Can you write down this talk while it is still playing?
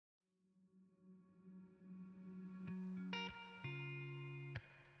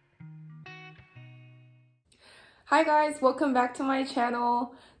Hi guys, welcome back to my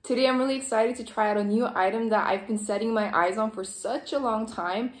channel. Today I'm really excited to try out a new item that I've been setting my eyes on for such a long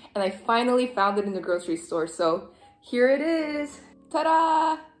time, and I finally found it in the grocery store. So here it is.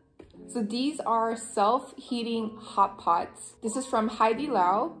 Ta-da! So these are self-heating hot pots. This is from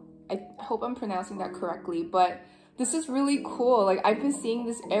Haidilao. I hope I'm pronouncing that correctly, but this is really cool. Like, I've been seeing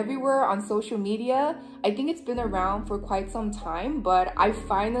this everywhere on social media. I think it's been around for quite some time, but I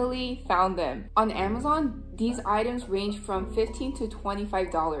finally found them. On Amazon, these items range from $15 to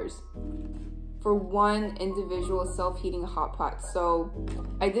 $25 for one individual self-heating hot pot. So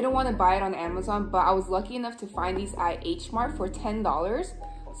I didn't want to buy it on Amazon, but I was lucky enough to find these at H Mart for $10.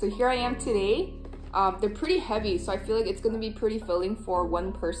 So here I am today. They're pretty heavy, so I feel like it's going to be pretty filling for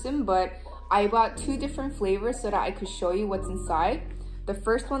one person, but I bought two different flavors so that I could show you what's inside. The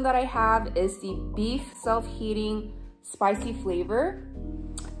first one that I have is the beef self-heating spicy flavor.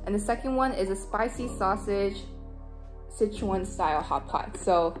 And the second one is a spicy sausage Sichuan style hot pot.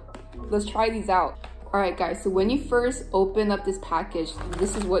 So let's try these out. All right guys, so when you first open up this package,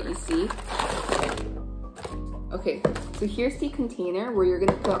 this is what you see. Okay, so here's the container where you're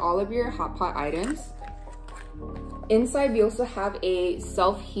gonna put all of your hot pot items. Inside, we also have a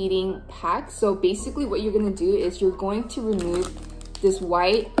self-heating pack. So basically what you're gonna do is you're going to remove this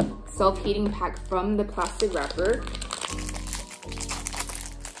white self-heating pack from the plastic wrapper.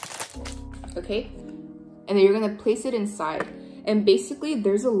 Okay, and then you're gonna place it inside. And basically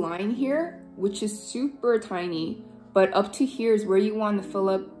there's a line here, which is super tiny, but up to here is where you want to fill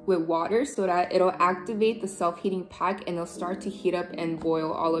up with water so that it'll activate the self-heating pack and it'll start to heat up and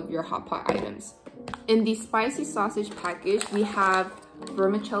boil all of your hot pot items. In the spicy sausage package, we have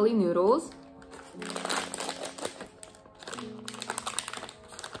vermicelli noodles,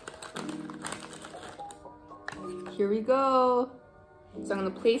 here we go. So I'm gonna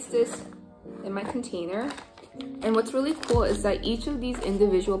place this in my container. And what's really cool is that each of these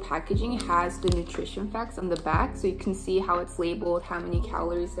individual packaging has the nutrition facts on the back, so you can see how it's labeled, how many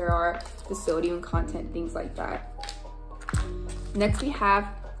calories there are, the sodium content, things like that. Next we have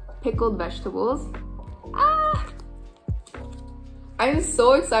pickled vegetables. I'm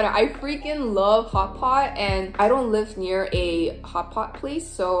so excited. I freaking love hot pot, and I don't live near a hot pot place,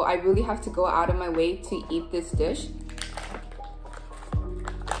 so I really have to go out of my way to eat this dish.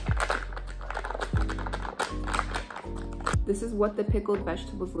 This is what the pickled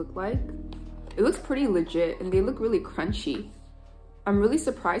vegetables look like. It looks pretty legit and they look really crunchy. I'm really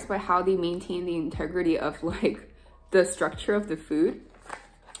surprised by how they maintain the integrity of like the structure of the food.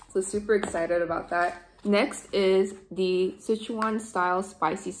 So super excited about that. Next is the Sichuan style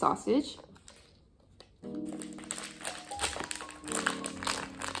spicy sausage.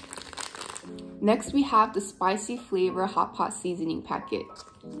 Next we have the spicy flavor hot pot seasoning packet.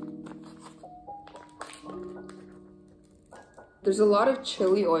 There's a lot of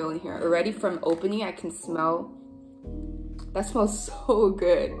chili oil in here. Already from opening, I can smell. That smells so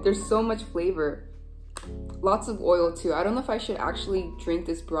good. There's so much flavor. Lots of oil too. I don't know if I should actually drink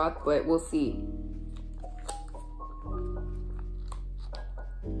this broth, but we'll see.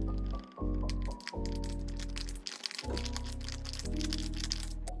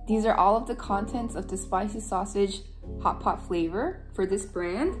 These are all of the contents of the spicy sausage hot pot flavor for this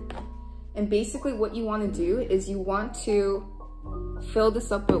brand. And basically what you want to do is you want to fill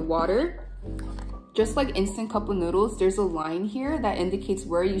this up with water. Just like instant cup of noodles, there's a line here that indicates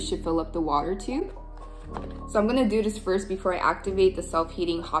where you should fill up the water to. So I'm gonna do this first before I activate the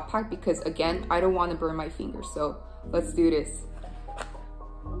self-heating hot pack because again, I don't want to burn my fingers. So let's do this.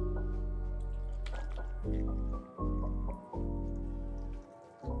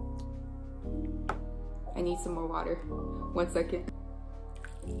 I need some more water. 1 second.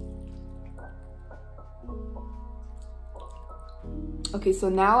 Okay, so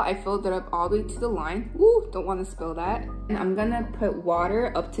now I filled it up all the way to the line. Ooh, don't want to spill that. And I'm gonna put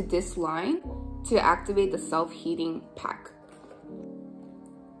water up to this line to activate the self-heating pack.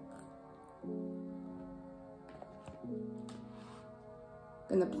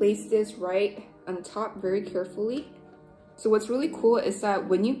 Gonna place this right on top very carefully. So what's really cool is that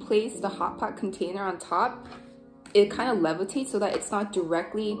when you place the hot pot container on top, it kind of levitates so that it's not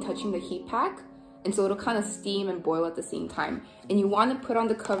directly touching the heat pack. And so it'll kind of steam and boil at the same time. And you want to put on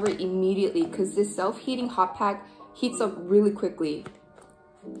the cover immediately because this self-heating hot pack heats up really quickly.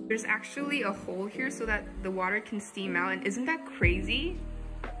 There's actually a hole here so that the water can steam out, and isn't that crazy?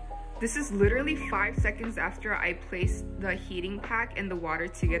 This is literally 5 seconds after I placed the heating pack and the water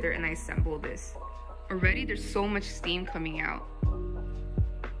together and I assembled this. Already there's so much steam coming out.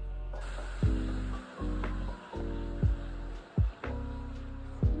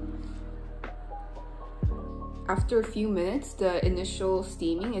 After a few minutes, the initial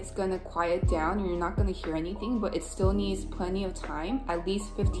steaming, it's gonna quiet down and you're not gonna hear anything, but it still needs plenty of time, at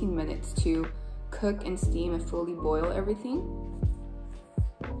least 15 minutes to cook and steam and fully boil everything.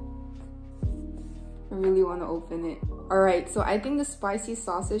 I really want to open it. All right, so I think the spicy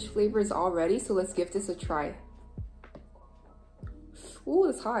sausage flavor is all ready, so let's give this a try. Ooh,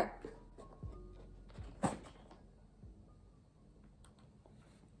 it's hot.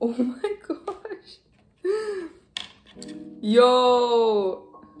 Oh my gosh. Yo,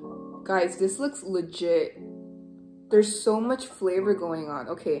 guys, this looks legit. There's so much flavor going on.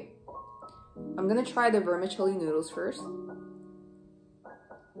 Okay, I'm gonna try the vermicelli noodles first.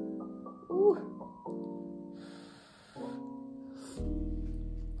 Ooh.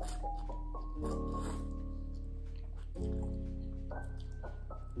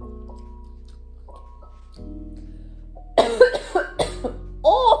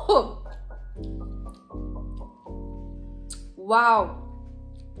 Oh! Wow.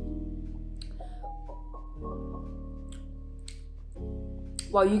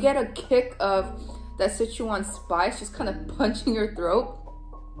 Wow, you get a kick of that Sichuan spice just kind of punching your throat.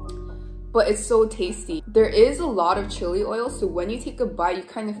 But it's so tasty. There is a lot of chili oil, so when you take a bite, you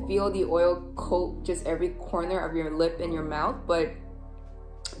kind of feel the oil coat just every corner of your lip and your mouth. But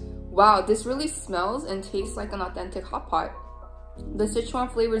wow, this really smells and tastes like an authentic hot pot. The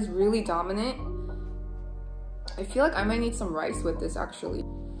Sichuan flavor is really dominant. I feel like I might need some rice with this actually.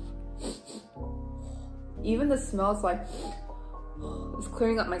 Even the smell is like, it's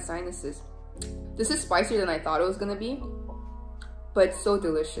clearing up my sinuses. This is spicier than I thought it was gonna be, but it's so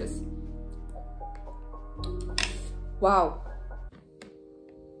delicious. Wow.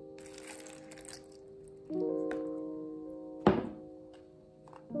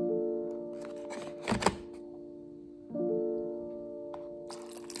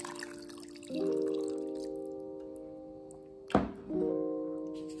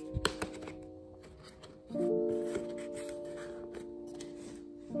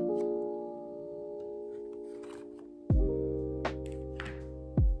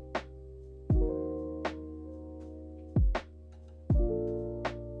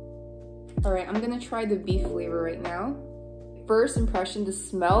 All right, I'm gonna try the beef flavor right now. First impression, the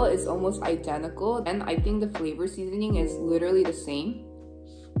smell is almost identical, and I think the flavor seasoning is literally the same.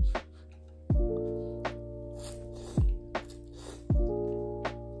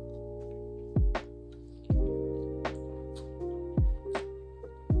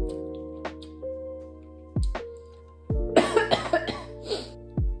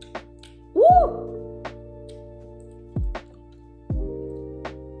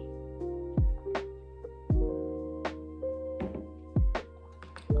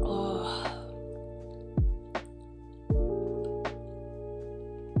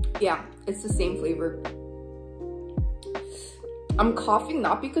 Yeah, it's the same flavor. I'm coughing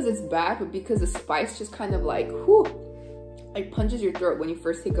not because it's bad, but because the spice just kind of like, whew, like punches your throat when you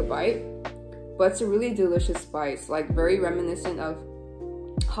first take a bite. But it's a really delicious spice, like very reminiscent of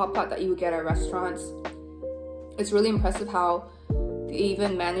hot pot that you would get at restaurants. It's really impressive how they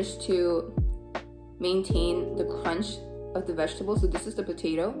even managed to maintain the crunch of the vegetables. So this is the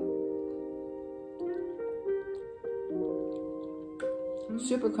potato.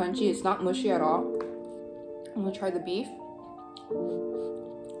 Super crunchy, it's not mushy at all. I'm gonna try the beef.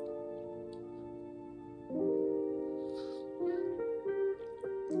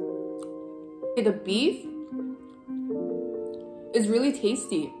 The beef is really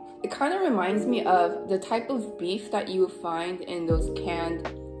tasty. It kind of reminds me of the type of beef that you would find in those canned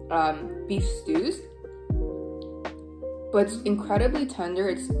beef stews. But it's incredibly tender,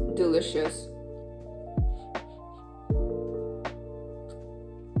 it's delicious.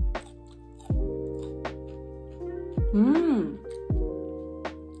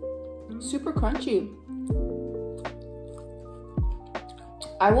 Super crunchy.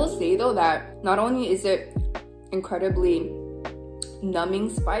 I will say though that not only is it incredibly numbing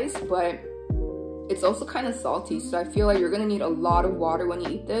spice, but it's also kind of salty, so I feel like you're gonna need a lot of water when you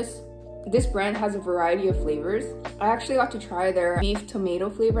eat this. This brand has a variety of flavors. I actually got to try their beef tomato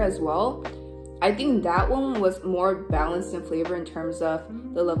flavor as well. I think that one was more balanced in flavor in terms of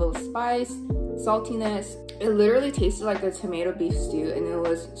the level of spice, saltiness. It literally tasted like a tomato beef stew, and it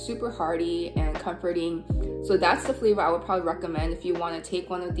was super hearty and comforting. So that's the flavor I would probably recommend if you want to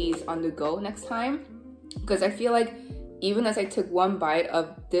take one of these on the go next time, because I feel like even as I took one bite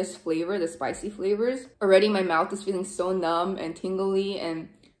of this flavor, the spicy flavors, already my mouth is feeling so numb and tingly and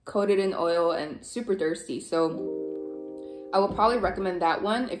coated in oil and super thirsty. So I will probably recommend that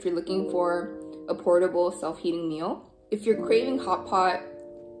one if you're looking for a portable self-heating meal. If you're craving hot pot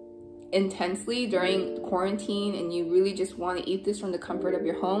intensely during quarantine and you really just want to eat this from the comfort of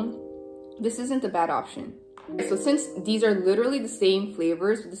your home, this isn't a bad option. So since these are literally the same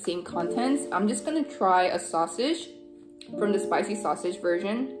flavors with the same contents, I'm just gonna try a sausage from the spicy sausage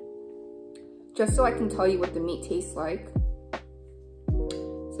version, just so I can tell you what the meat tastes like.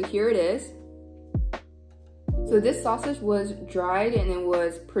 So here it is. So this sausage was dried and it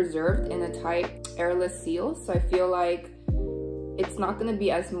was preserved in a type airless seal. So I feel like it's not gonna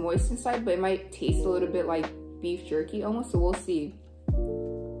be as moist inside, but it might taste a little bit like beef jerky almost, so we'll see.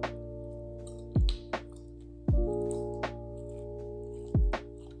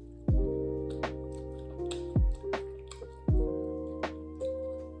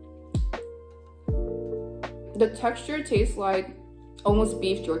 The texture tastes like almost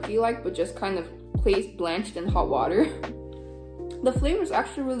beef jerky like, but just kind of placed blanched in hot water. The flavor is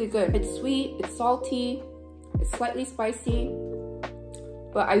actually really good. It's sweet, it's salty, it's slightly spicy,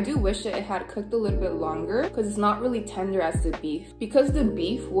 but I do wish that it had cooked a little bit longer because it's not really tender as the beef. Because the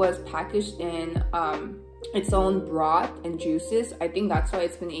beef was packaged in its own broth and juices, I think that's why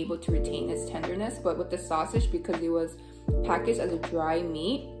it's been able to retain its tenderness. But with the sausage, because it was packaged as a dry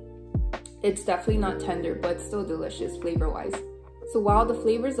meat, it's definitely not tender, but it's still delicious flavor-wise. So while the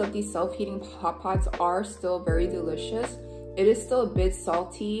flavors of these self-heating hot pots are still very delicious, it is still a bit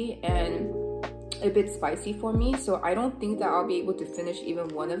salty and a bit spicy for me. So I don't think that I'll be able to finish even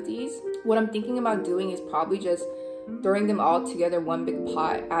one of these. What I'm thinking about doing is probably just throwing them all together one big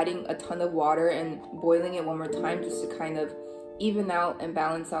pot, adding a ton of water and boiling it one more time just to kind of even out and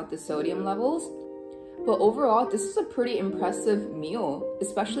balance out the sodium levels. But overall, this is a pretty impressive meal,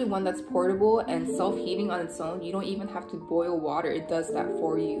 especially one that's portable and self-heating on its own. You don't even have to boil water, it does that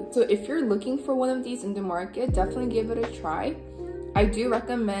for you. So if you're looking for one of these in the market, definitely give it a try. I do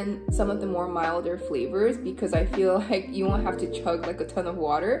recommend some of the more milder flavors because I feel like you won't have to chug like a ton of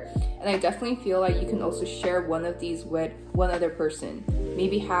water. And I definitely feel like you can also share one of these with one other person.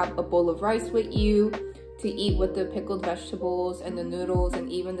 Maybe have a bowl of rice with you to eat with the pickled vegetables and the noodles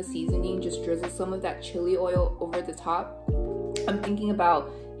and even the seasoning. Just drizzle some of that chili oil over the top. I'm thinking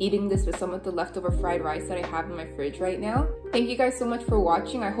about eating this with some of the leftover fried rice that I have in my fridge right now. Thank you guys so much for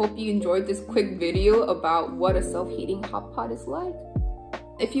watching. I hope you enjoyed this quick video about what a self-heating hot pot is like.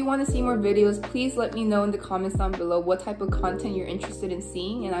 If you want to see more videos, please let me know in the comments down below what type of content you're interested in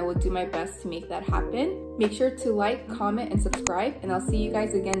seeing, and I will do my best to make that happen. Make sure to like, comment, and subscribe, and I'll see you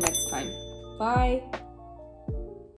guys again next time. Bye!